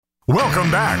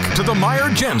Welcome back to the Meyer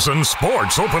Jensen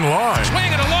Sports Open Line.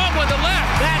 Swinging along with the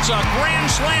left. That's a grand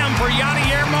slam for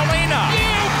Yadier Molina.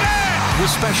 You bet! With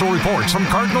special reports from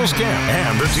Cardinals camp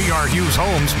and the D.R. Hughes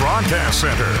Homes Broadcast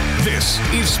Center. This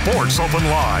is Sports Open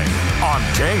Line on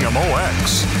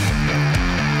KMOX.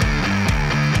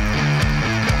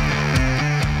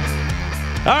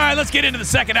 All right, let's get into the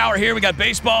second hour here. We got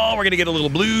baseball. We're going to get a little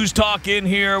Blues talk in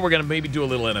here. We're going to maybe do a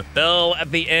little NFL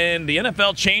at the end. The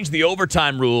NFL changed the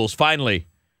overtime rules, finally.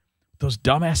 Those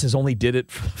dumbasses only did it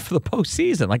for the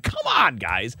postseason. Like, come on,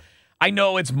 guys. I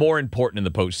know it's more important in the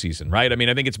postseason, right? I mean,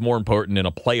 I think it's more important in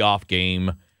a playoff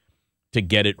game to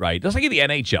get it right. Just like in the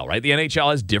NHL, right? The NHL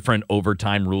has different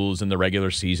overtime rules in the regular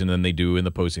season than they do in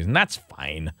the postseason. That's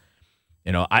fine.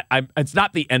 You know, it's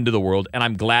not the end of the world, and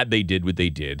I'm glad they did what they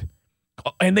did.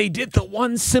 And they did the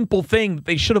one simple thing that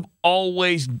they should have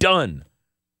always done,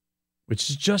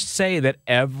 which is just say that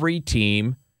every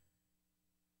team,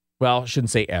 well, I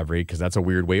shouldn't say every because that's a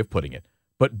weird way of putting it,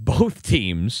 but both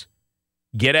teams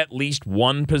get at least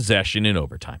one possession in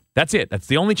overtime. That's it. That's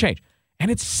the only change.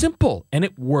 And it's simple, and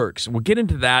it works. We'll get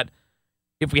into that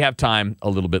if we have time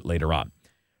a little bit later on.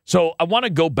 So I want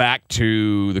to go back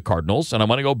to the Cardinals, and I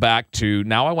want to go back to,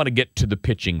 now I want to get to the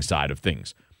pitching side of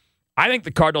things. I think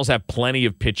the Cardinals have plenty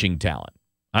of pitching talent.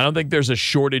 I don't think there's a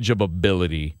shortage of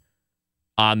ability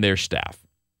on their staff.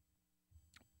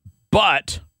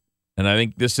 But, and I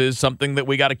think this is something that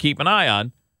we got to keep an eye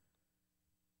on.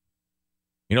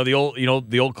 You know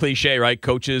the old cliche, right?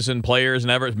 Coaches and players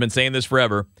and have been saying this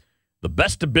forever. The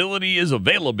best ability is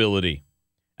availability.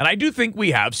 And I do think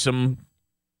we have some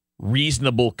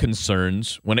reasonable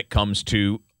concerns when it comes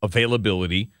to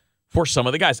availability for some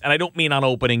of the guys. And I don't mean on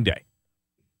opening day.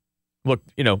 Look,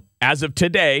 you know, as of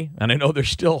today, and I know there's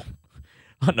still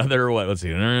another, let's see,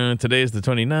 today is the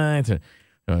 29th,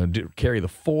 carry the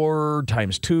 4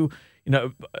 times 2. You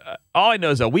know, all I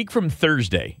know is a week from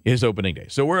Thursday is opening day.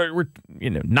 So we're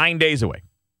 9 days away.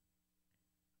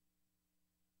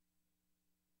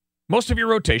 Most of your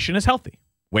rotation is healthy.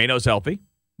 Waino's healthy.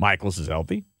 Michaelis is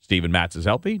healthy. Steven Matz is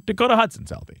healthy. Dakota Hudson's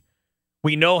healthy.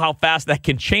 We know how fast that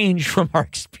can change from our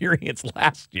experience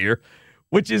last year,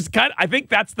 which is I think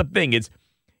that's the thing.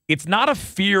 It's not a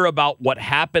fear about what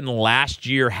happened last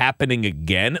year happening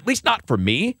again, at least not for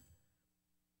me.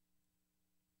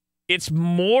 It's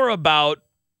more about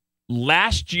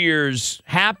last year's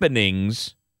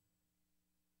happenings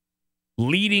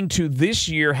leading to this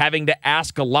year having to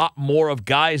ask a lot more of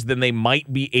guys than they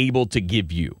might be able to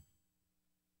give you.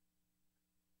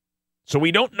 So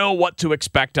we don't know what to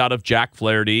expect out of Jack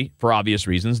Flaherty for obvious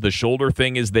reasons. The shoulder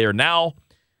thing is there now.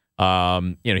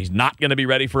 He's not going to be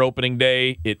ready for opening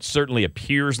day. It certainly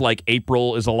appears like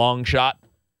April is a long shot.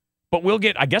 But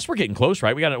I guess we're getting close,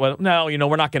 right? We're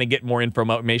not going to get more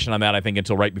information on that, I think,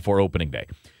 until right before opening day.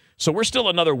 So we're still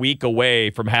another week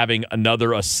away from having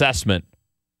another assessment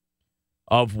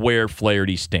of where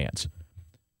Flaherty stands.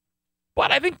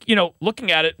 But I think,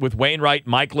 looking at it with Wainwright,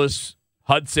 Michaelis,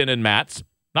 Hudson, and Matz,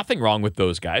 nothing wrong with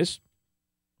those guys.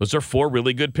 Those are 4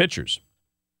 really good pitchers.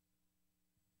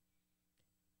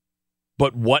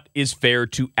 But what is fair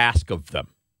to ask of them?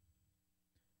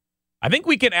 I think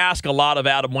we can ask a lot of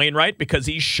Adam Wainwright because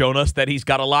he's shown us that he's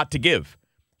got a lot to give.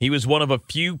 He was one of a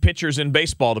few pitchers in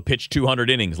baseball to pitch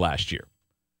 200 innings last year.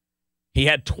 He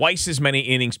had twice as many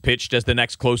innings pitched as the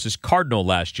next closest Cardinal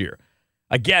last year.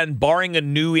 Again, barring a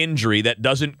new injury that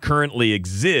doesn't currently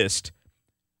exist,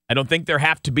 I don't think there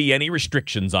have to be any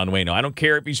restrictions on Waino. I don't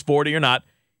care if he's 40 or not.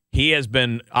 He has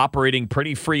been operating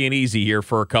pretty free and easy here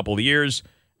for a couple of years.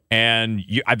 And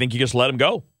I think you just let him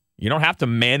go. You don't have to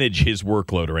manage his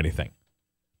workload or anything.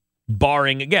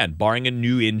 Barring a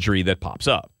new injury that pops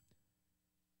up.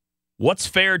 What's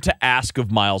fair to ask of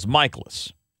Miles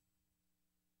Michaelis?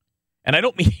 And I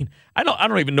don't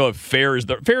even know if fair is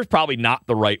probably not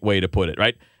the right way to put it,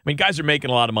 right? I mean, guys are making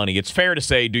a lot of money. It's fair to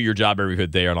say do your job every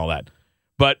good day and all that.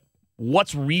 But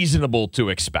what's reasonable to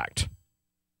expect?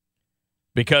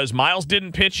 Because Miles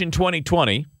didn't pitch in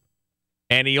 2020.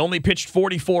 And he only pitched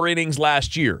 44 innings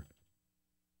last year.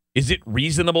 Is it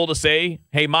reasonable to say,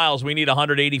 hey, Miles, we need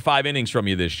 185 innings from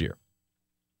you this year?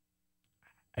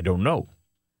 I don't know.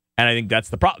 And I think that's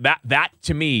the problem. That,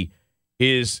 to me,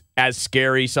 is as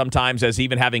scary sometimes as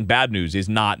even having bad news is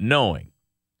not knowing.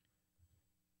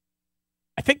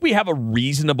 I think we have a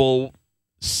reasonable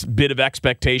bit of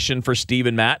expectation for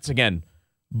Steven Matz. Again,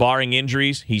 barring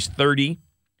injuries, he's 30.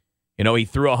 He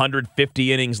threw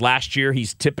 150 innings last year.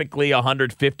 He's typically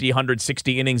 150,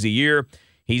 160 innings a year.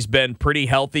 He's been pretty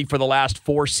healthy for the last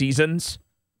 4 seasons.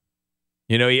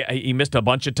 He missed a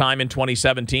bunch of time in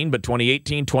 2017, but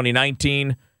 2018,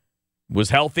 2019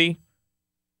 was healthy.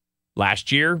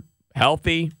 Last year,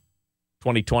 Healthy,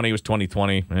 2020 was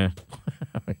 2020. It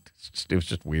was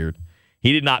just weird.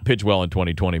 He did not pitch well in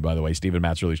 2020, by the way. Steven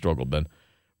Matz really struggled then.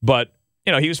 But,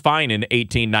 he was fine in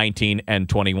 18, 19, and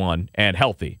 21 and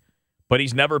healthy. But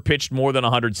he's never pitched more than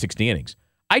 160 innings.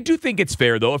 I do think it's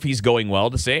fair, though, if he's going well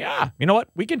to say, you know what?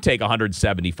 We can take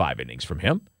 175 innings from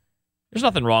him. There's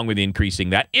nothing wrong with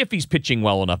increasing that if he's pitching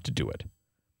well enough to do it.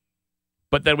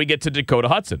 But then we get to Dakota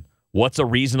Hudson. What's a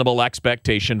reasonable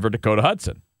expectation for Dakota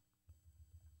Hudson?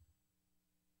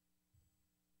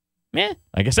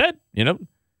 Like I said,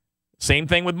 same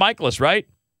thing with Michaelis, right?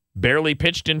 Barely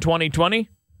pitched in 2020.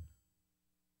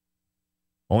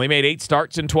 Only made 8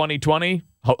 starts in 2020.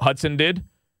 Hudson did.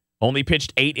 Only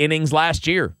pitched 8 innings last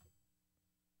year.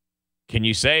 Can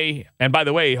you say, and by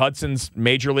the way, Hudson's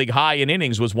major league high in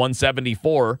innings was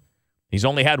 174. He's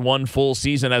only had 1 full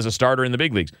season as a starter in the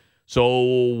big leagues. So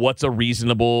what's a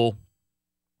reasonable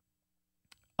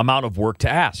amount of work to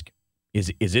ask? Is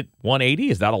it 180?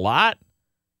 Is that a lot?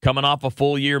 Coming off a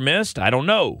full year missed? I don't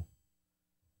know.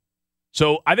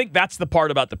 So I think that's the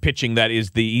part about the pitching that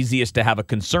is the easiest to have a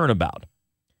concern about.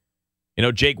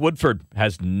 Jake Woodford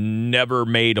has never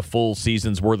made a full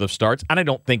season's worth of starts, and I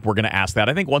don't think we're going to ask that.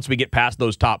 I think once we get past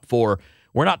those top 4,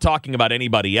 we're not talking about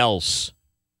anybody else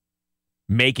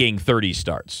making 30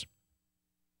 starts.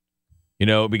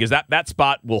 Because that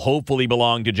spot will hopefully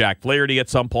belong to Jack Flaherty at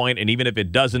some point, and even if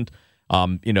it doesn't,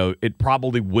 it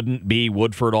probably wouldn't be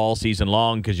Woodford all season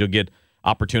long because you'll get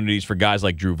opportunities for guys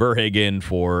like Drew Verhagen,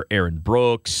 for Aaron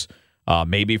Brooks,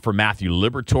 maybe for Matthew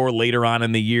Liberatore later on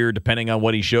in the year, depending on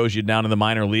what he shows you down in the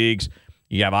minor leagues.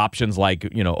 You have options like,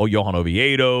 Johan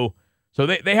Oviedo. So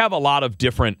they have a lot of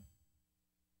different,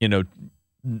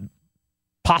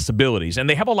 possibilities, and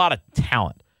they have a lot of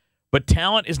talent. But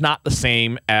talent is not the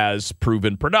same as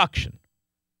proven production.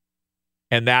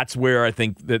 And that's where I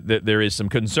think that there is some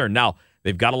concern. Now,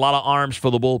 they've got a lot of arms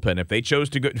for the bullpen. If they choose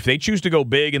to go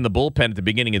big in the bullpen at the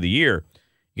beginning of the year,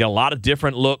 you got a lot of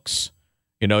different looks.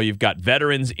 You've got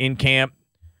veterans in camp.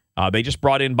 They just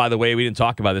brought in, by the way, we didn't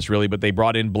talk about this really, but they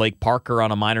brought in Blake Parker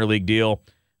on a minor league deal.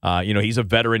 He's a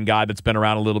veteran guy that's been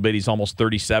around a little bit. He's almost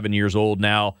 37 years old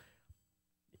now.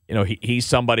 He's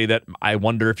somebody that I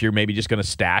wonder if you're maybe just going to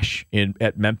stash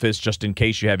at Memphis just in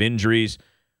case you have injuries.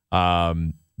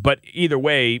 But either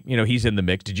way, he's in the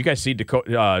mix. Did you guys see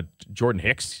Jordan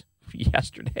Hicks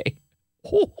yesterday?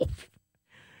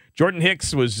 Jordan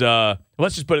Hicks was,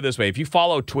 let's just put it this way. If you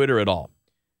follow Twitter at all,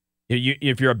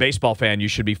 if you're a baseball fan, you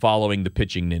should be following the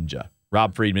pitching ninja,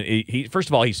 Rob Friedman. He first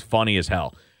of all, he's funny as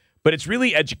hell. But it's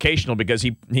really educational because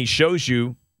he shows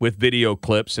you with video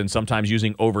clips and sometimes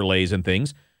using overlays and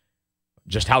things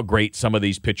just how great some of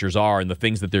these pitchers are and the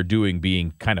things that they're doing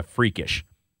being kind of freakish.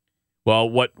 Well,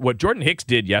 what Jordan Hicks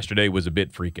did yesterday was a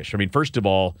bit freakish. I mean, first of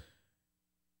all,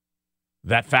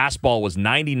 that fastball was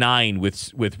 99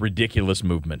 with ridiculous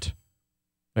movement.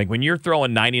 Like when you're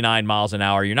throwing 99 miles an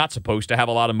hour, you're not supposed to have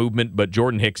a lot of movement, but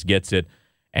Jordan Hicks gets it.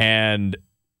 And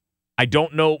I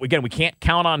don't know, again, we can't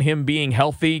count on him being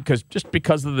healthy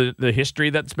because of the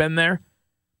history that's been there.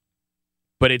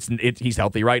 But he's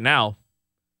healthy right now.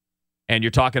 And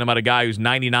you're talking about a guy who's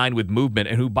 99 with movement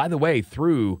and who, by the way,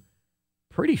 threw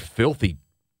pretty filthy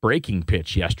breaking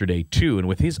pitch yesterday too. And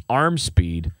with his arm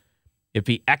speed, if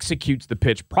he executes the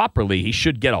pitch properly, he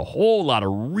should get a whole lot of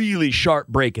really sharp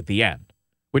break at the end,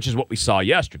 which is what we saw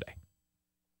yesterday.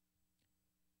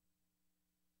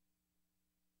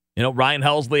 Ryan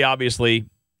Helsley obviously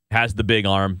has the big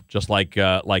arm, just like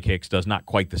Hicks does. Not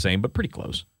quite the same, but pretty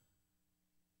close.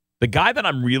 The guy that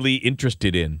I'm really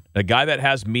interested in, a guy that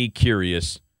has me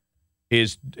curious,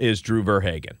 is Drew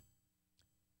Verhagen.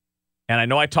 And I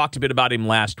know I talked a bit about him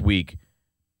last week,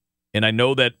 and I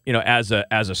know that as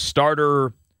a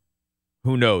starter,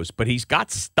 who knows? But he's got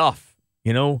stuff.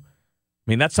 I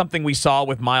mean, that's something we saw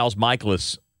with Miles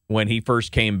Michaelis when he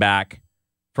first came back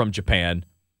from Japan.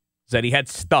 Is that he had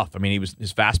stuff. I mean,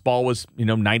 his fastball was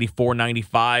 94,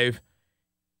 95.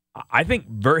 I think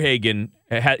Verhagen,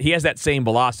 he has that same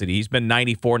velocity. He's been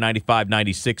 94, 95,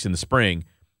 96 in the spring.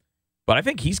 But I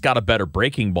think he's got a better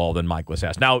breaking ball than Michaelis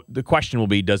has. Now, the question will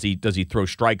be, does he throw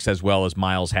strikes as well as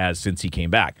Miles has since he came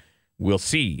back? We'll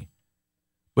see.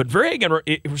 But Verhagen,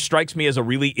 it strikes me as a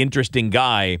really interesting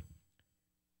guy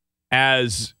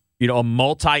as, a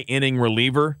multi-inning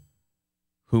reliever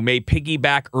who may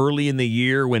piggyback early in the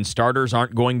year when starters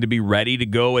aren't going to be ready to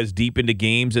go as deep into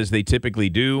games as they typically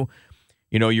do.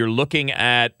 You're looking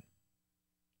at,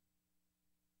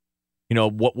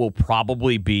 what will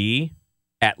probably be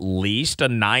at least a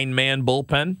 9-man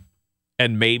bullpen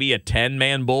and maybe a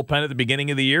 10-man bullpen at the beginning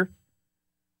of the year.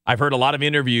 I've heard a lot of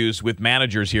interviews with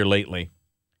managers here lately,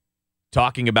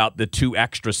 talking about the 2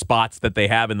 extra spots that they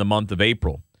have in the month of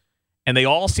April. And they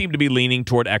all seem to be leaning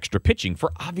toward extra pitching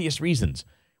for obvious reasons.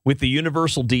 With the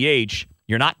universal DH,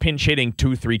 you're not pinch hitting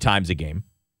 2-3 times a game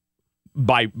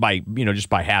just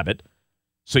by habit.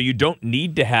 So you don't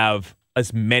need to have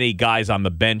as many guys on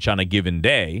the bench on a given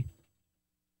day.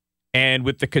 And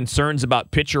with the concerns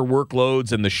about pitcher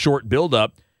workloads and the short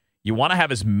buildup, you want to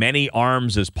have as many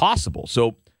arms as possible.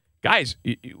 So, guys,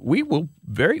 we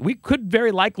could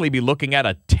very likely be looking at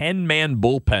a 10-man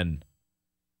bullpen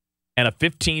and a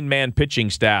 15-man pitching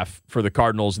staff for the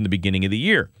Cardinals in the beginning of the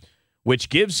year, which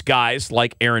gives guys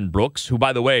like Aaron Brooks, who,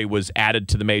 by the way, was added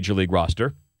to the Major League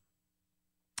roster.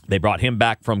 They brought him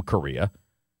back from Korea.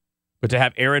 But to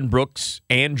have Aaron Brooks,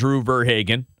 Andrew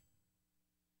Verhagen,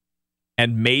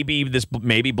 and maybe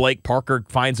Blake Parker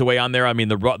finds a way on there. I mean,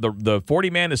 the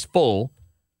 40-man is full.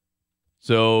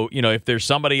 So, if there's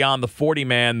somebody on the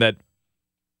 40-man that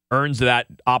earns that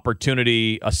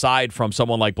opportunity aside from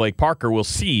someone like Blake Parker, we'll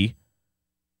see.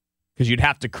 Because you'd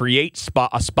have to create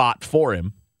a spot for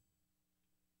him.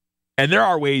 And there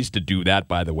are ways to do that,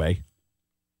 by the way.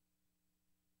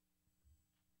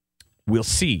 We'll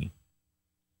see.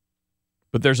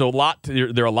 But there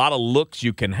are a lot of looks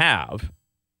you can have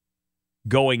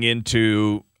going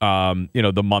into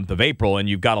the month of April, and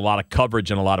you've got a lot of coverage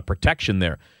and a lot of protection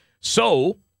there.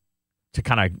 So, to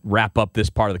kind of wrap up this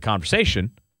part of the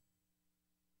conversation,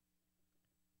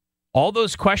 all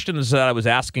those questions that I was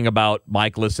asking about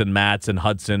Michaelis and Matz and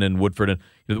Hudson and Woodford and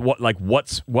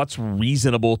what's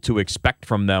reasonable to expect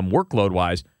from them workload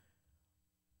wise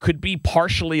could be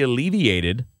partially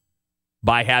alleviated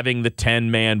by having the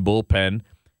 10-man bullpen,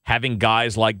 having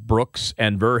guys like Brooks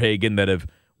and Verhagen that have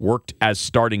worked as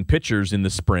starting pitchers in the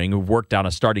spring, who've worked on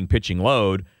a starting pitching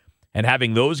load, and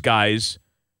having those guys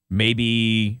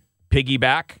maybe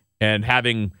piggyback and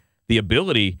having the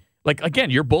ability. Like, again,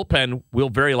 your bullpen will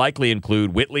very likely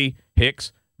include Whitley,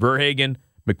 Hicks, Verhagen,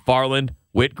 McFarland,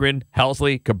 Whitgren,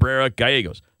 Helsley, Cabrera,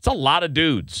 Gallegos. It's a lot of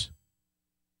dudes.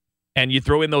 And you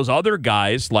throw in those other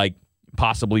guys like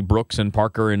possibly Brooks and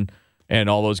Parker and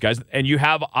all those guys, and you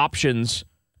have options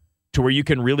to where you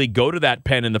can really go to that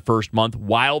pen in the first month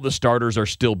while the starters are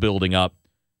still building up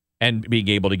and being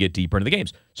able to get deeper into the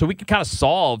games. So we can kind of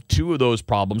solve 2 of those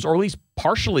problems, or at least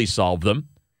partially solve them,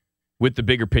 with the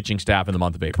bigger pitching staff in the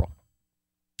month of April.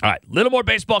 All right, a little more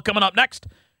baseball coming up next,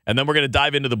 and then we're going to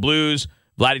dive into the Blues.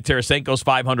 Vladdy Tarasenko's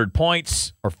 500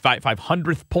 points, or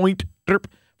 500th point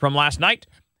from last night.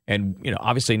 And,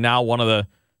 obviously now one of the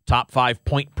top 5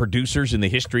 point producers in the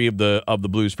history of the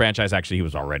Blues franchise. Actually, he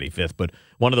was already 5th, but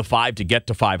one of the 5 to get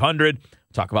to 500. We'll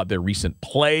talk about their recent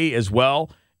play as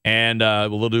well, and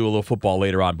we'll do a little football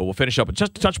later on. But we'll finish up with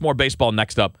just a touch more baseball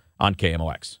next up on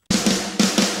KMOX.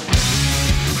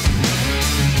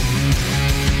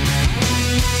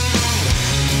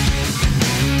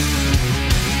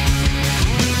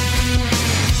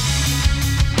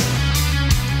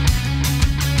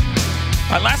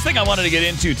 All right, last thing I wanted to get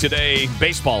into today,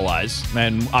 baseball-wise,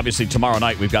 and obviously tomorrow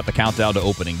night we've got the countdown to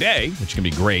opening day, which can be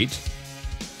great.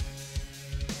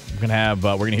 We're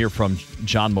gonna hear from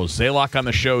John Mozeliak on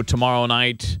the show tomorrow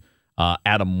night,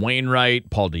 Adam Wainwright,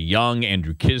 Paul DeYoung,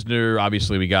 Andrew Kisner.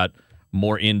 Obviously, we got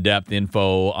more in-depth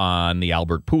info on the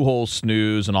Albert Pujols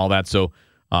snooze and all that. So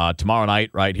tomorrow night,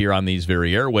 right here on these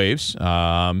very airwaves,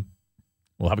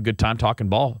 we'll have a good time talking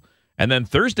ball. And then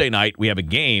Thursday night we have a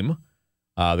game.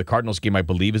 The Cardinals game, I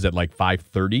believe, is at like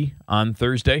 5:30 on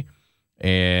Thursday.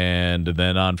 And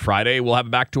then on Friday, we'll have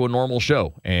it back to a normal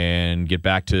show and get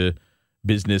back to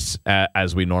business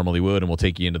as we normally would. And we'll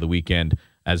take you into the weekend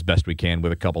as best we can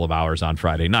with a couple of hours on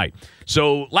Friday night.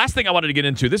 So last thing I wanted to get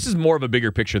into, this is more of a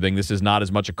bigger picture thing. This is not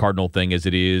as much a Cardinal thing as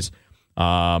it is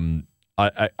a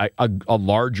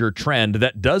larger trend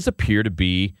that does appear to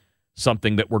be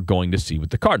something that we're going to see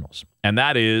with the Cardinals. And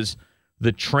that is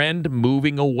the trend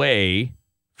moving away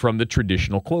from the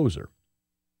traditional closer.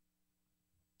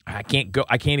 I can't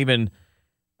even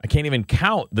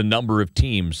count the number of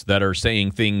teams that are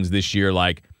saying things this year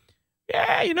like,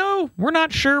 yeah, we're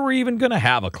not sure we're even going to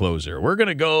have a closer. We're going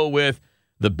to go with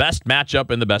the best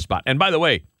matchup in the best spot. And by the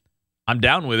way, I'm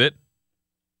down with it.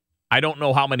 I don't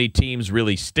know how many teams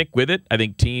really stick with it. I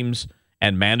think teams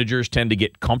and managers tend to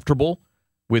get comfortable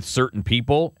with certain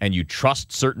people, and you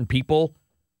trust certain people.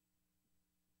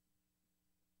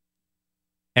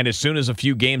 And as soon as a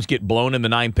few games get blown in the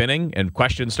 9th inning and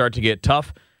questions start to get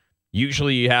tough,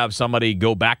 usually you have somebody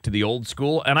go back to the old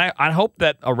school. And I hope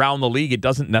that around the league it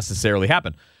doesn't necessarily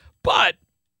happen. But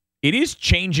it is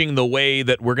changing the way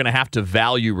that we're going to have to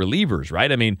value relievers,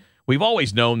 right? I mean, we've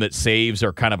always known that saves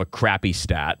are kind of a crappy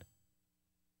stat.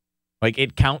 Like,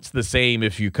 it counts the same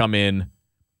if you come in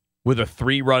with a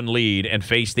 3-run lead and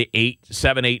face the 8,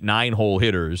 7, 8, 9 hole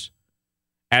hitters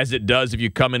as it does if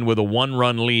you come in with a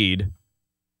 1-run lead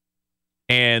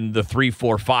and the 3,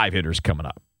 4, 5 hitters coming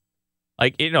up.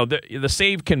 Like, the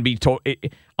save can be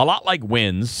a lot like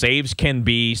wins. Saves can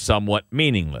be somewhat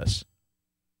meaningless.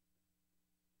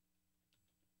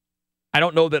 I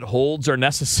don't know that holds are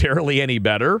necessarily any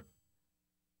better.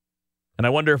 And I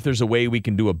wonder if there's a way we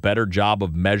can do a better job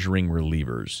of measuring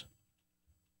relievers.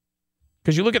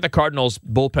 Because you look at the Cardinals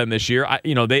bullpen this year,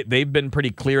 they've been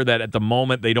pretty clear that at the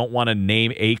moment they don't want to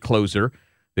name a closer.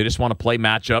 They just want to play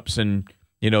matchups and,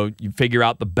 you figure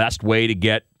out the best way to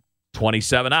get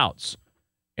 27 outs.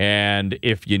 And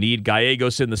if you need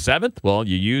Gallegos in the 7th, well,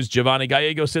 you use Giovanni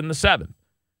Gallegos in the 7th.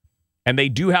 And they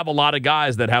do have a lot of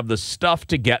guys that have the stuff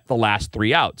to get the last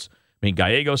 3 outs. I mean,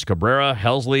 Gallegos, Cabrera,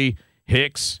 Helsley,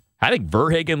 Hicks. I think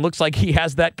Verhagen looks like he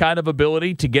has that kind of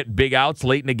ability to get big outs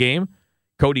late in the game.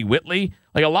 Cody Whitley.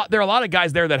 There are a lot of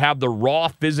guys there that have the raw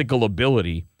physical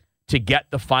ability to get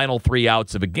the final 3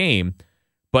 outs of a game.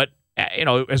 But,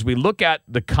 as we look at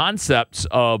the concepts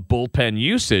of bullpen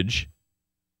usage,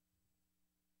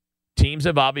 teams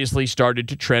have obviously started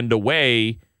to trend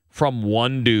away from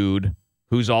one dude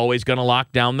who's always going to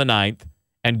lock down the 9th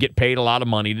and get paid a lot of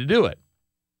money to do it.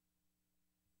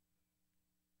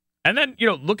 And then,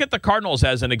 look at the Cardinals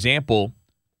as an example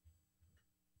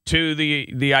to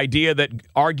the idea that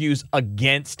argues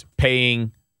against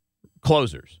paying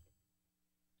closers.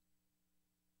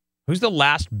 Who's the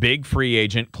last big free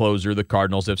agent closer the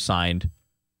Cardinals have signed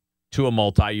to a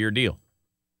multi-year deal?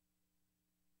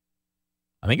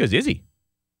 I think it was Izzy.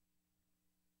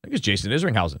 I think it was Jason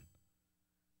Isringhausen.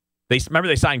 They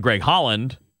signed Greg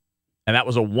Holland, and that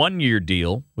was a 1-year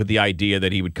deal with the idea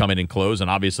that he would come in and close, and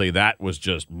obviously that was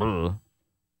just God,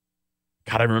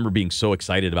 I remember being so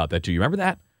excited about that too. You remember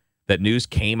that? That news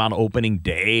came on opening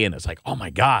day, and it's like, oh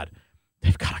my God,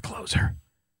 they've got a closer.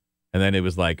 And then it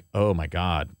was like, oh my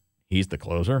God, he's the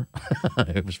closer?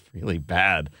 It was really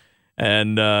bad.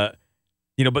 And,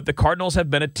 but the Cardinals have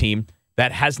been a team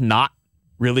that has not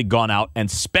really gone out and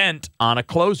spent on a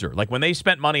closer. Like when they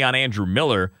spent money on Andrew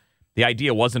Miller, the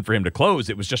idea wasn't for him to close.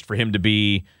 It was just for him to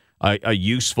be a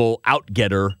useful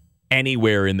out-getter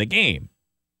anywhere in the game.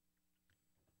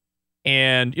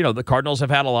 And, the Cardinals have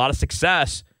had a lot of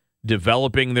success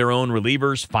developing their own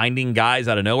relievers, finding guys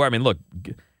out of nowhere. I mean, look,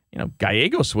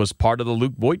 Gallegos was part of the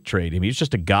Luke Voit trade. I mean, he's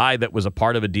just a guy that was a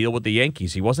part of a deal with the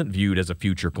Yankees. He wasn't viewed as a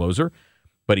future closer,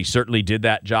 but he certainly did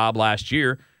that job last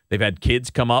year. They've had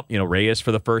kids come up, Reyes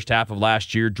for the first half of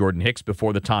last year, Jordan Hicks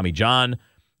before the Tommy John.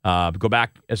 Go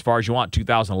back as far as you want,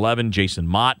 2011, Jason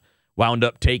Mott wound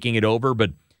up taking it over,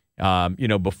 but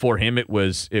before him it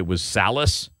was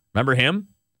Salas. Remember him?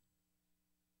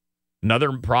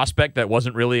 Another prospect that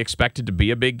wasn't really expected to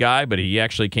be a big guy, but he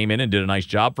actually came in and did a nice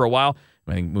job for a while.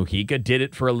 I think Mujica did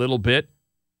it for a little bit.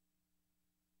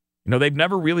 They've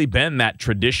never really been that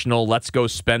traditional, let's go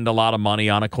spend a lot of money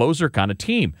on a closer kind of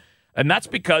team. And that's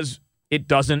because it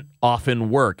doesn't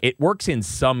often work. It works in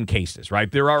some cases,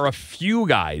 right? There are a few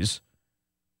guys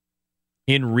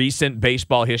in recent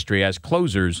baseball history as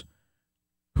closers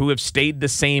who have stayed the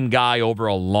same guy over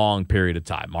a long period of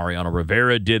time. Mariano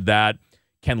Rivera did that.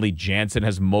 Kenley Jansen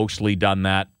has mostly done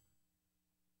that.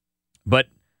 But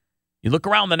you look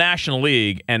around the National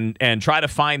League and try to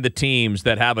find the teams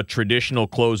that have a traditional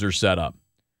closer setup.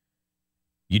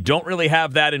 You don't really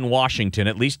have that in Washington,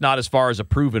 at least not as far as a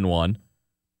proven one.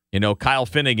 Kyle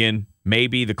Finnegan may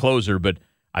be the closer, but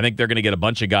I think they're going to get a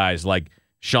bunch of guys like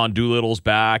Sean Doolittle's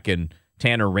back and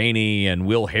Tanner Rainey and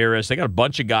Will Harris. They got a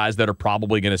bunch of guys that are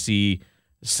probably going to see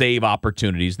save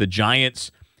opportunities. The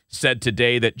Giants said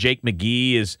today that Jake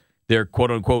McGee is their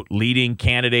quote-unquote leading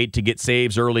candidate to get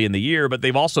saves early in the year, but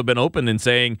they've also been open in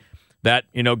saying that,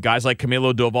 guys like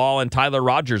Camilo Doval and Tyler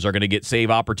Rogers are going to get save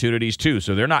opportunities too,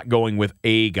 so they're not going with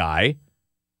a guy.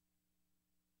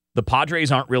 The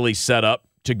Padres aren't really set up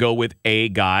to go with a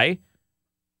guy.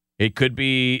 It could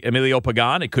be Emilio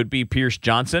Pagan. It could be Pierce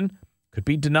Johnson. It could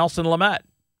be Dinelson Lamet,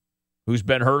 who's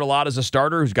been hurt a lot as a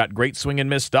starter, who's got great swing and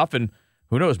miss stuff, and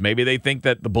who knows, maybe they think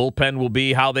that the bullpen will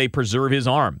be how they preserve his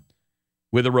arm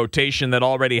with a rotation that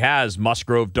already has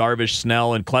Musgrove, Darvish,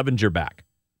 Snell, and Clevenger back.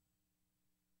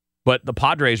 But the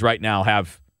Padres right now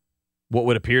have what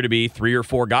would appear to be 3 or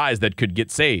 4 guys that could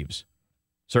get saves.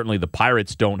 Certainly the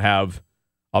Pirates don't have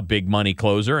a big money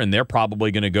closer, and they're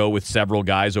probably going to go with several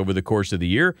guys over the course of the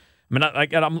year. I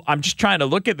mean, I'm just trying to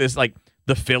look at this. Like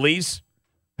the Phillies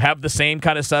have the same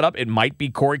kind of setup. It might be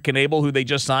Corey Knebel, who they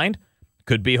just signed.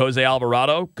 Could be Jose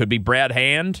Alvarado. Could be Brad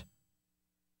Hand.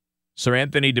 Sir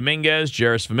Anthony Dominguez,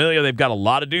 Jeurys Familia. They've got a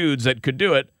lot of dudes that could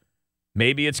do it.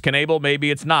 Maybe it's Knebel.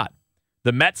 Maybe it's not.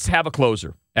 The Mets have a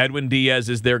closer. Edwin Diaz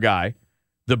is their guy.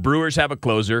 The Brewers have a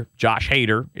closer. Josh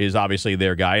Hader is obviously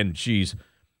their guy. And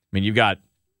you've got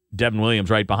Devin Williams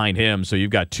right behind him, so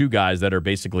you've got two guys that are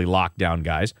basically lockdown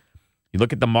guys. You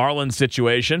look at the Marlins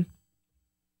situation.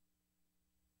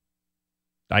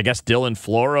 I guess Dylan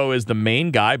Floro is the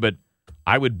main guy, but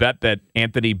I would bet that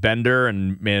Anthony Bender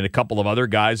and a couple of other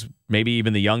guys, maybe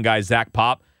even the young guy, Zach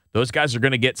Pop, those guys are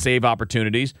going to get save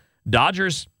opportunities.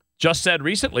 Dodgers just said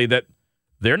recently that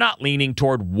they're not leaning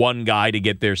toward one guy to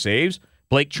get their saves.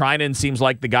 Blake Trinan seems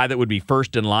like the guy that would be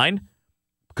first in line.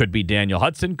 Could be Daniel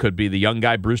Hudson, could be the young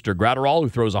guy Brewster Gratterall who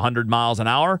throws 100 miles an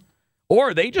hour,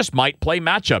 or they just might play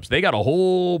matchups. They got a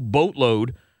whole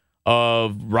boatload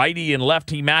of righty and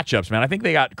lefty matchups, man. I think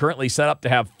they got currently set up to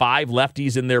have 5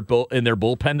 lefties in their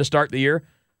bullpen to start the year.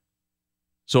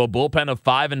 So a bullpen of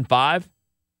 5 and 5.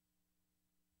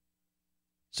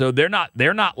 So they're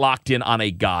not locked in on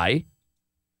a guy.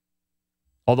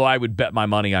 Although I would bet my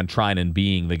money on Trinan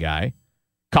being the guy.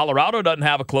 Colorado doesn't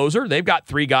have a closer. They've got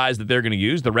 3 guys that they're going to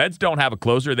use. The Reds don't have a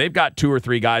closer. They've got 2 or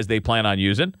 3 guys they plan on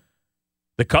using.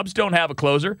 The Cubs don't have a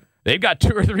closer. They've got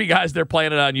 2 or 3 guys they're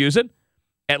planning on using.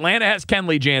 Atlanta has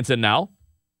Kenley Jansen now.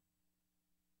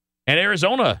 And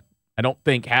Arizona, I don't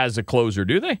think, has a closer,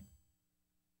 do they?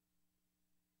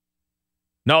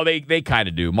 No, they kind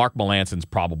of do. Mark Melanson's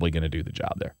probably going to do the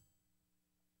job there.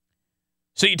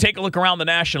 So you take a look around the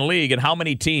National League and how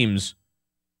many teams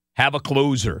have a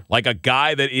closer, like a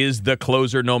guy that is the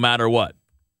closer no matter what.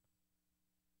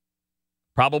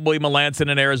 Probably Melanson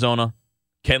in Arizona,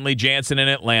 Kenley Jansen in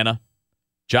Atlanta,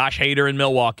 Josh Hader in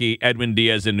Milwaukee, Edwin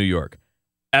Diaz in New York.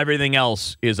 Everything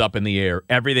else is up in the air.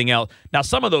 Everything else. Now,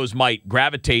 some of those might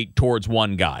gravitate towards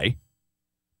one guy.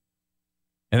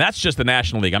 And that's just the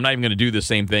National League. I'm not even going to do the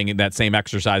same thing in that same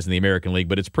exercise in the American League,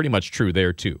 but it's pretty much true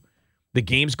there, too. The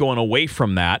game's going away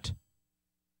from that.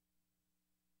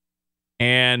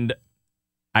 And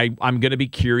I'm going to be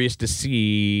curious to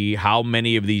see how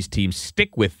many of these teams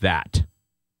stick with that.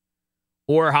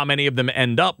 Or how many of them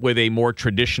end up with a more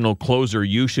traditional closer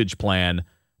usage plan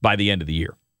by the end of the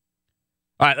year.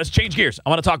 All right, let's change gears. I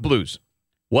want to talk Blues.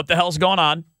 What the hell's going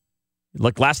on?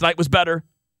 Look, last night was better.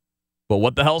 But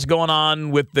what the hell's going on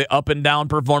with the up and down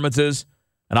performances?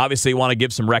 And obviously, want to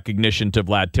give some recognition to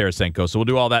Vlad Tarasenko. So we'll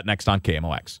do all that next on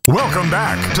KMOX. Welcome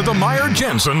back to the Meyer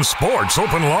Jensen Sports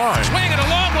Open Line. Swinging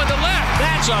along with the left.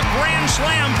 That's a grand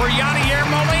slam for Yadier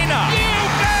Molina. You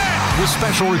bet! With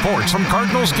special reports from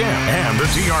Cardinals Camp and the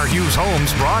D.R. Hughes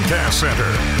Homes Broadcast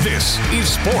Center. This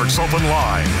is Sports Open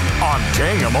Line on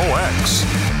KMOX.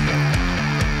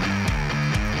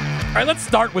 All right, let's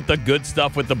start with the good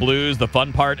stuff with the Blues, the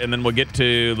fun part, and then we'll get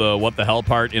to the what the hell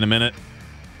part in a minute.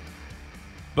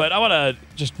 But I want to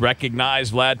just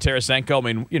recognize Vlad Tarasenko.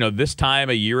 I mean, this time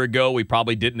a year ago, we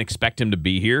probably didn't expect him to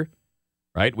be here,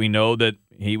 right? We know that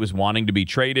he was wanting to be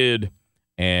traded,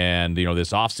 and,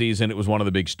 this offseason, it was one of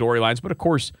the big storylines. But, of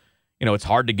course, it's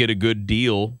hard to get a good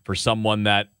deal for someone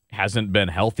that hasn't been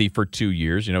healthy for 2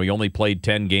 years. He only played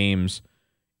 10 games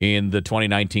in the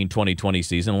 2019-2020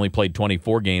 season, only played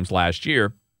 24 games last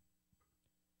year.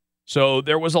 So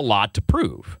there was a lot to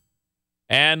prove.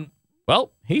 And,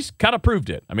 well, he's kind of proved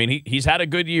it. I mean, he's had a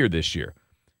good year this year.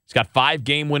 He's got 5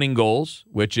 game-winning goals,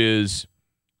 which is,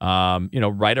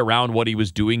 right around what he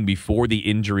was doing before the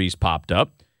injuries popped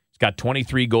up. He's got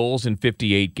 23 goals in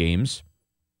 58 games.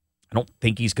 I don't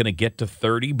think he's going to get to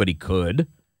 30, but he could.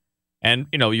 And,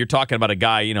 you're talking about a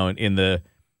guy, in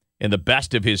the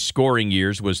best of his scoring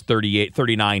years was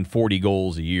 39, 40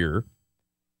 goals a year.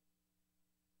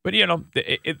 But,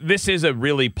 this is a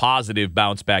really positive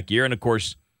bounce-back year. And, of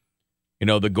course,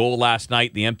 the goal last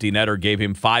night, the empty netter, gave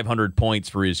him 500 points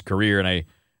for his career. And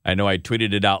I know I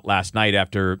tweeted it out last night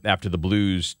after the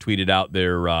Blues tweeted out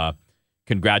their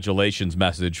congratulations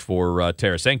message for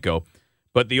Tarasenko.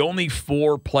 But the only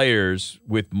 4 players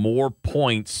with more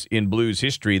points in Blues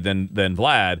history than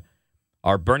Vlad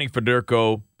are Bernie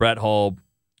Federko, Brett Hull,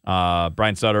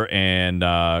 Brian Sutter, and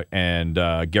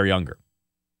Gary Unger.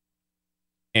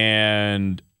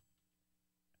 And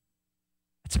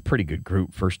it's a pretty good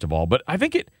group, first of all. But I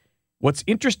think what's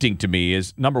interesting to me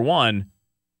is, number one,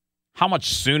 how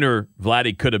much sooner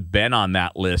Vladdy could have been on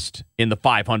that list in the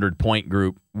 500-point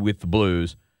group with the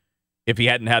Blues if he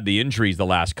hadn't had the injuries the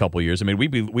last couple of years. I mean,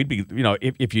 we'd be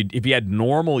if he had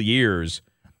normal years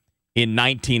in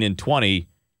 19 and 20,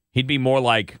 he'd be more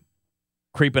like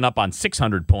creeping up on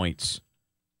 600 points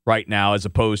right now as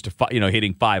opposed to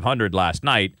hitting 500 last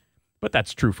night. But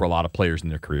that's true for a lot of players in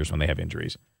their careers when they have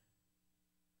injuries.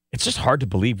 It's just hard to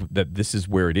believe that this is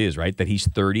where it is, right? That he's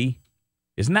 30.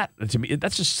 Isn't that, to me,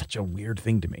 that's just such a weird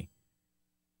thing to me.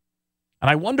 And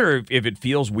I wonder if it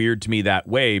feels weird to me that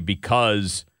way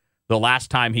because the last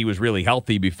time he was really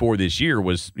healthy before this year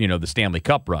was, the Stanley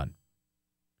Cup run.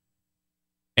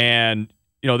 And,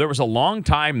 there was a long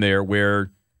time there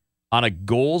where on a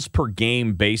goals per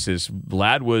game basis,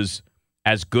 Vlad was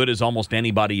as good as almost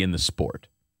anybody in the sport.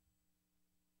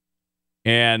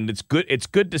 And it's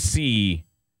good to see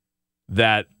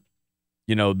that,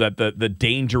 that the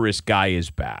dangerous guy is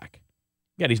back.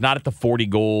 Again, he's not at the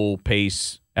 40-goal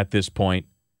pace at this point.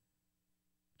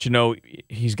 But,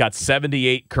 he's got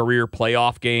 78 career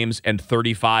playoff games and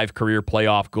 35 career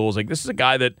playoff goals. Like, this is a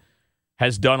guy that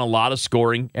has done a lot of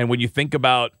scoring. And when you think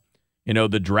about,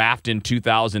 the draft in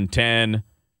 2010,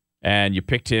 and you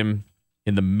picked him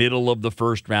in the middle of the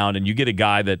first round, and you get a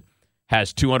guy that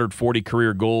has 240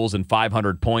 career goals and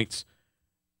 500 points,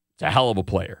 it's a hell of a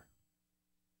player.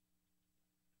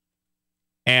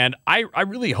 And I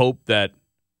really hope that,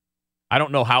 I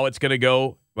don't know how it's going to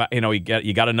go.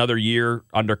 You got another year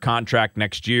under contract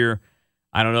next year.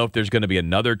 I don't know if there's going to be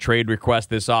another trade request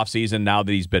this offseason now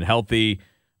that he's been healthy.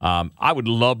 I would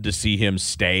love to see him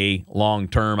stay long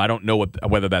term. I don't know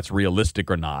whether that's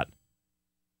realistic or not.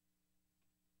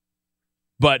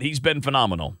 But he's been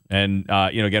phenomenal, and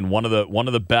again, one of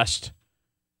the best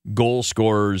goal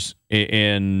scorers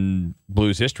in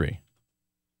Blues history.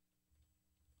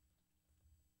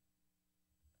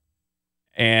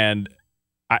 And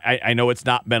I know it's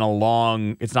not a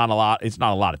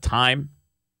lot of time.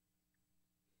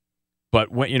 But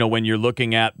when you're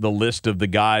looking at the list of the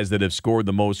guys that have scored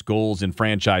the most goals in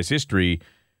franchise history,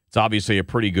 it's obviously a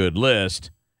pretty good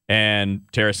list. And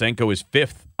Tarasenko is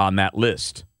 5th on that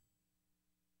list.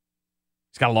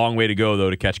 He's got a long way to go, though,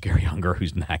 to catch Gary Unger,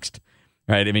 who's next.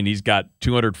 Right? I mean, he's got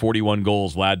 241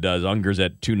 goals, Vlad does. Unger's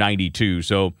at 292.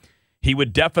 So he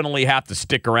would definitely have to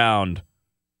stick around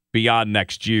beyond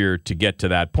next year to get to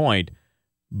that point.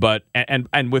 But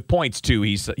and with points, too,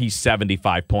 he's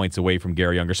 75 points away from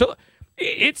Gary Unger. So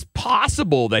it's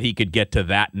possible that he could get to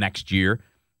that next year,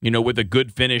 with a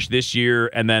good finish this year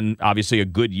and then obviously a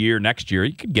good year next year.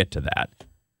 He could get to that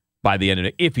by the end of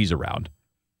it if he's around.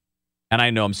 And I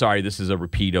know, I'm sorry, this is a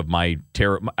repeat of my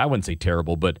I wouldn't say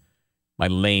terrible, but my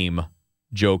lame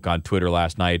joke on Twitter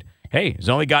last night. Hey, he's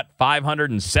only got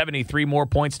 573 more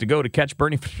points to go to catch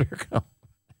Bernie Federko.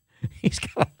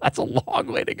 That's a long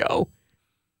way to go.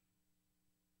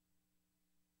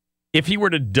 If he were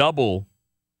to double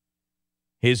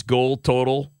his goal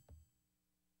total,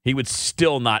 he would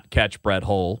still not catch Brett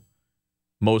Hull,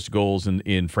 most goals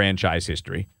in franchise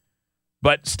history.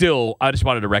 But still, I just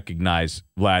wanted to recognize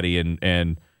Vladdy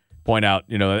and point out,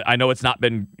 I know it's not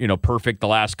been, perfect the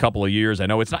last couple of years. I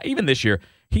know it's not even this year.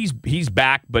 He's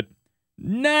back, but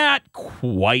not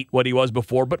quite what he was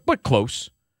before, but close.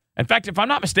 In fact, if I'm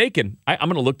not mistaken, I'm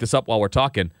going to look this up while we're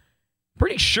talking.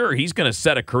 Pretty sure he's going to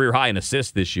set a career high in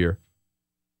assists this year.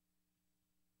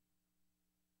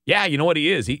 Yeah, you know what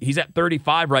he is? He's at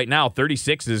 35 right now.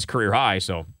 36 is his career high.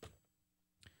 So,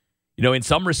 in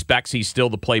some respects, he's still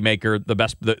the playmaker,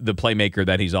 the playmaker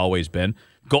that he's always been.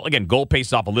 Goal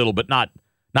pace off a little, but not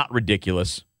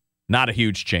ridiculous. Not a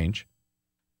huge change.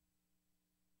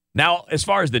 Now, as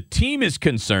far as the team is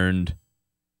concerned,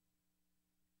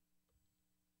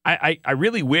 I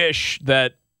really wish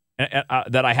that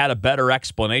I had a better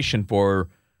explanation for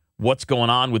what's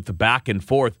going on with the back and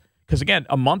forth. Because again,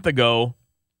 a month ago,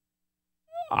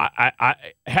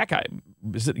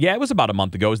 it was about a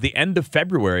month ago. It was the end of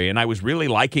February, and I was really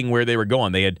liking where they were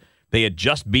going. They had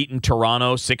just beaten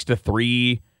Toronto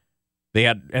 6-3.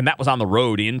 And that was on the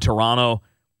road in Toronto.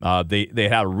 They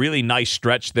had a really nice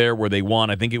stretch there where they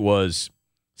won. I think it was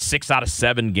 6 out of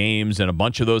 7 games, and a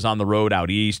bunch of those on the road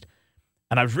out east.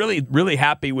 And I was really, really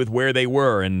happy with where they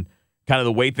were and kind of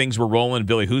the way things were rolling.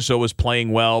 Billy Husso was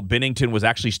playing well. Binnington was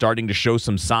actually starting to show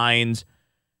some signs.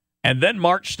 And then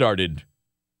March started.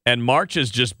 And March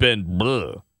has just been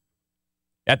bleh.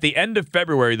 At the end of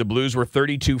February, the Blues were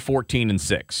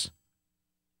 32-14-6.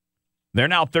 They're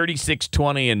now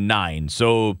 36-20-9.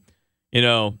 So,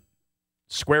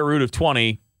 square root of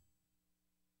 20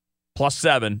 plus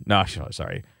 7. No,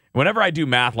 sorry. Whenever I do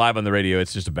math live on the radio,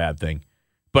 it's just a bad thing.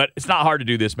 But it's not hard to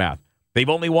do this math. They've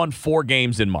only won 4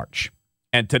 games in March.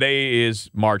 And today is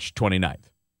March 29th.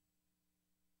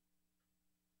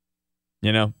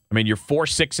 You're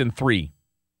 4-6-3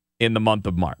 in the month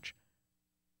of March.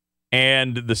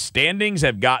 And the standings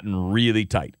have gotten really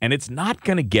tight. And it's not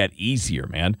going to get easier,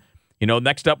 man.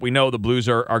 Next up, we know the Blues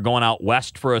are going out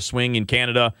west for a swing in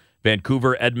Canada.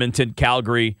 Vancouver, Edmonton,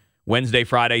 Calgary, Wednesday,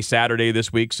 Friday, Saturday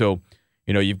this week. So,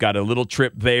 you've got a little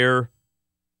trip there.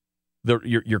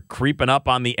 You're creeping up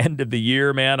on the end of the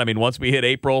year, man. I mean, once we hit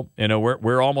April,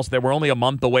 we're almost there. We're only a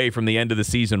month away from the end of the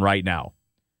season right now.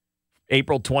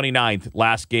 April 29th,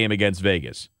 last game against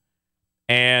Vegas.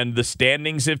 And the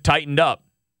standings have tightened up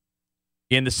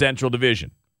in the Central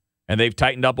Division. And they've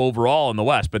tightened up overall in the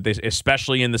West, but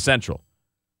especially in the Central.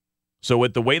 So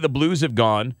with the way the Blues have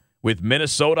gone, with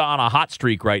Minnesota on a hot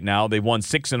streak right now, they've won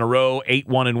 6 in a row,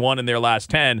 8-1-1 in their last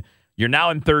 10. You're now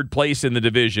in third place in the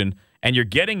division, and you're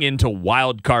getting into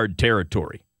wild card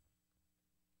territory.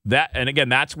 And again,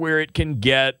 that's where it can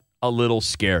get a little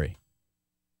scary.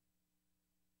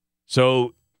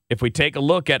 So if we take a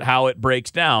look at how it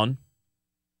breaks down,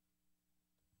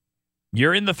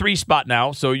 you're in the 3 spot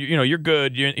now, so you're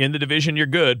good. You're in the division, you're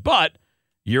good, but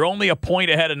you're only a point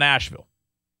ahead of Nashville.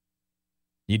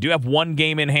 You do have 1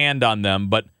 game in hand on them,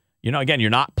 but again, you're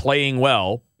not playing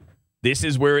well. This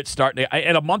is where it's starting.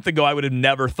 And a month ago, I would have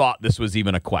never thought this was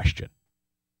even a question.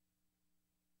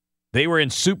 They were in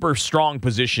super strong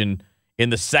position in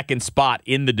the 2nd spot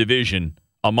in the division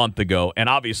a month ago, and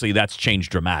obviously that's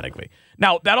changed dramatically.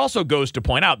 Now, that also goes to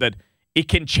point out that it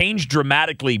can change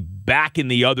dramatically back in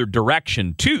the other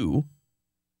direction, too.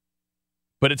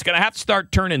 But it's going to have to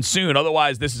start turning soon.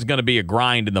 Otherwise, this is going to be a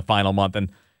grind in the final month. And,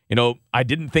 I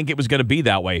didn't think it was going to be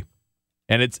that way.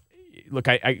 And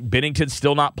Binnington's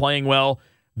still not playing well.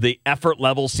 The effort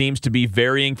level seems to be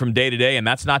varying from day to day. And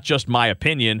that's not just my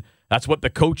opinion. That's what the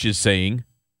coach is saying.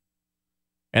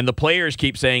 And the players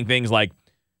keep saying things like,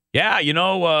 yeah,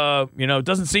 it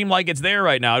doesn't seem like it's there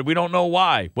right now. We don't know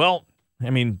why. Well,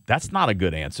 that's not a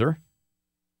good answer.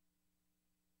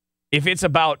 If it's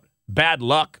about bad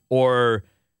luck or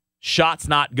shots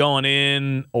not going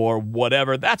in or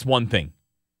whatever, that's one thing.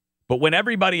 But when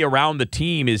everybody around the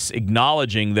team is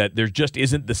acknowledging that there just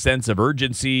isn't the sense of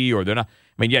urgency or they're not,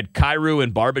 you had Kyrou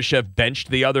and Barbashev benched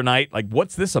the other night. Like,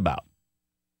 what's this about?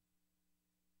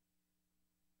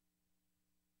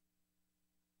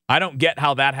 I don't get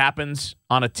how that happens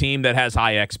on a team that has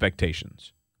high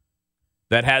expectations,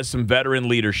 that has some veteran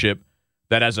leadership,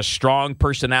 that has a strong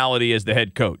personality as the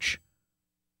head coach.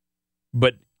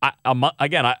 But a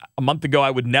month ago, I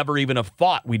would never even have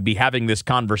thought we'd be having this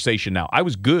conversation now. I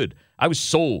was good. I was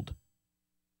sold.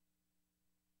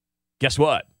 Guess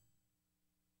what?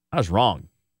 I was wrong.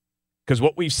 Because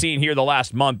what we've seen here the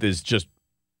last month is just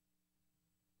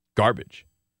garbage.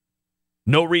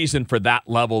 No reason for that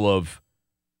level of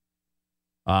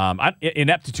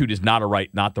ineptitude is not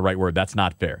the right word. That's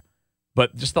not fair.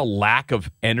 But just the lack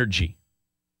of energy,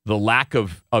 the lack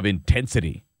of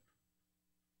intensity.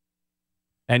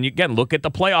 And again, look at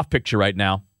the playoff picture right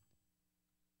now.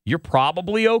 You're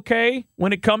probably okay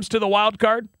when it comes to the wild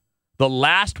card. The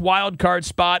last wild card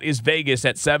spot is Vegas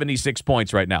at 76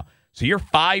 points right now. So you're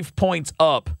 5 points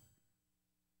up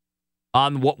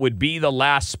on what would be the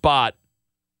last spot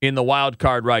in the wild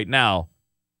card right now.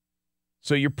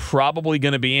 So you're probably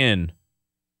going to be in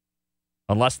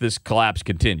unless this collapse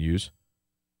continues.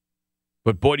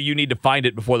 But boy, do you need to find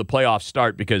it before the playoffs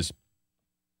start because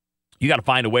you got to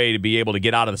find a way to be able to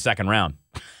get out of the second round.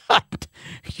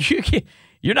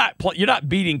 You're not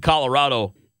beating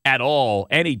Colorado at all.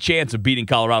 Any chance of beating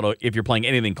Colorado if you're playing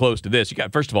anything close to this?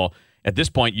 First of all, at this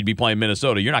point, you'd be playing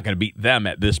Minnesota. You're not going to beat them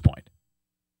at this point.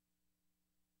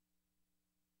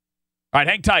 All right,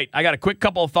 hang tight. I got a quick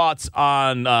couple of thoughts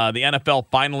on the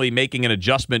NFL finally making an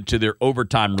adjustment to their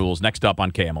overtime rules. Next up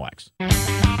on KMOX.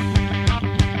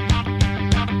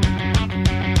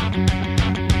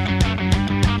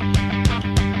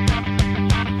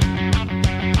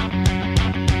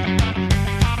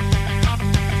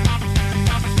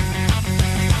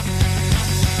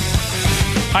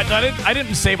 I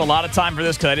didn't save a lot of time for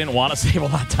this because I didn't want to save a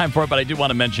lot of time for it, but I do want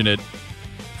to mention it.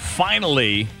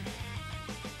 Finally,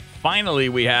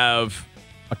 we have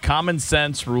a common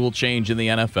sense rule change in the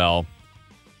NFL,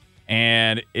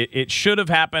 and it should have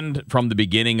happened from the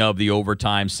beginning of the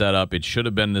overtime setup. It should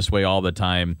have been this way all the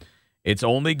time. It's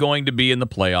only going to be in the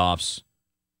playoffs,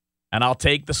 and I'll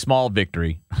take the small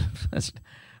victory.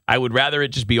 I would rather it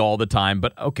just be all the time,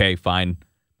 but okay, fine.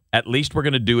 At least we're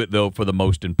going to do it, though, for the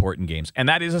most important games. And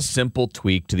that is a simple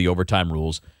tweak to the overtime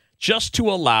rules, just to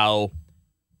allow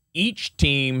each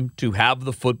team to have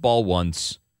the football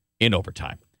once in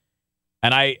overtime.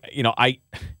 And I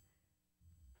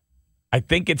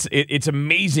think it's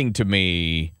amazing to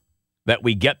me that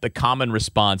we get the common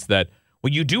response that,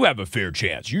 well, you do have a fair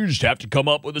chance. You just have to come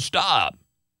up with a stop.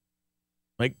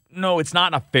 Like, no, it's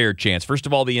not a fair chance. First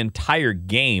of all, the entire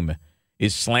game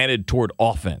is slanted toward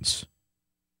offense.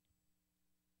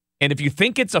 And if you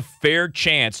think it's a fair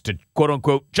chance to,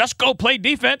 quote-unquote, just go play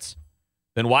defense,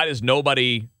 then why does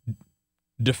nobody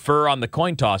defer on the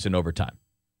coin toss in overtime?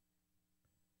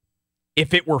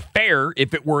 if it were fair,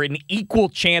 if it were an equal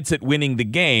chance at winning the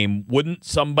game, wouldn't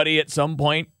somebody at some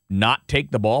point not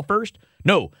take the ball first?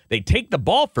 No, they take the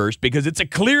ball first because it's a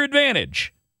clear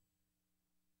advantage.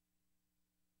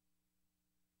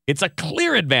 It's a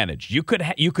clear advantage. You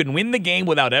can win the game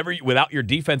without your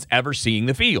defense ever seeing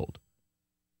the field.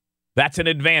 That's an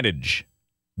advantage.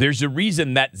 There's a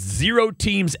reason that 0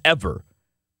 teams ever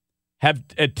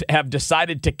have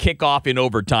decided to kick off in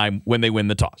overtime when they win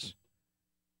the toss.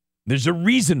 There's a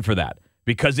reason for that,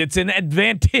 because it's an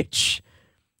advantage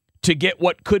to get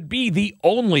what could be the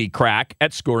only crack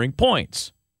at scoring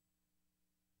points.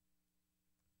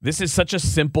 This is such a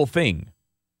simple thing.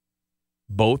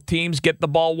 Both teams get the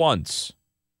ball once.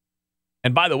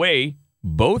 And by the way,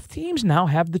 both teams now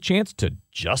have the chance to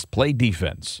just play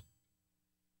defense.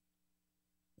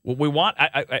 What we want,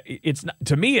 it's not,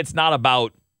 to me, it's not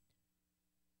about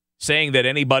saying that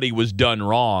anybody was done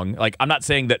wrong. Like, I'm not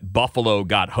saying that Buffalo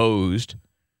got hosed,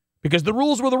 because the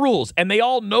rules were the rules, and they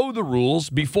all know the rules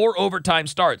before overtime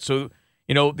starts. So,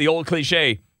 the old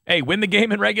cliche, hey, win the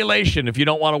game in regulation if you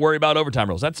don't want to worry about overtime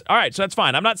rules. That's all right, so that's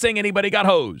fine. I'm not saying anybody got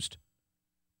hosed.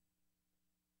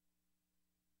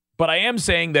 But I am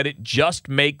saying that it just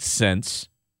makes sense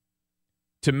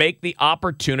to make the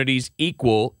opportunities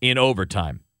equal in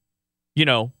overtime.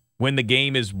 When the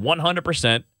game is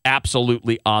 100%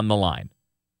 absolutely on the line.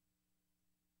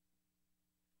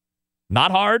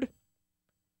 Not hard.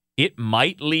 It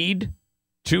might lead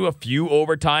to a few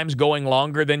overtimes going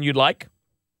longer than you'd like.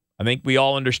 I think we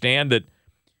all understand that,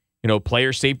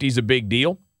 player safety is a big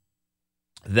deal.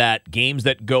 That games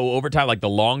that go overtime, like the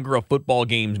longer a football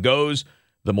game goes,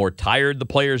 the more tired the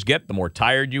players get. The more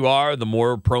tired you are, the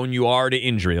more prone you are to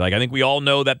injury. Like, I think we all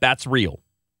know that that's real.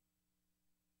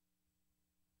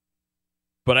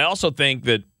 But I also think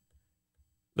that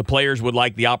the players would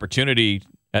like the opportunity,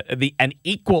 an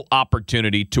equal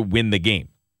opportunity to win the game.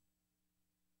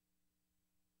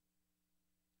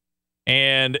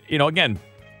 And, again,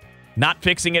 not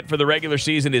fixing it for the regular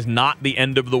season is not the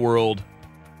end of the world.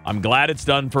 I'm glad it's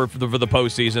done for the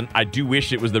postseason. I do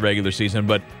wish it was the regular season,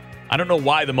 but I don't know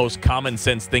why the most common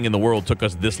sense thing in the world took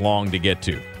us this long to get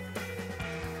to.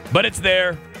 But it's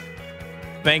there,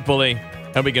 thankfully,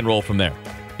 and we can roll from there.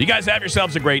 You guys have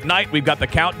yourselves a great night. We've got the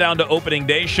Countdown to Opening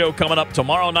Day show coming up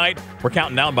tomorrow night. We're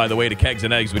counting down, by the way, to Kegs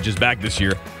and Eggs, which is back this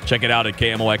year. Check it out at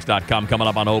KMOX.com coming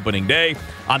up on Opening Day.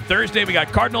 On Thursday, we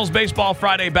got Cardinals Baseball.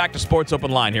 Friday, back to Sports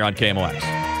Open Line here on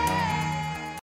KMOX.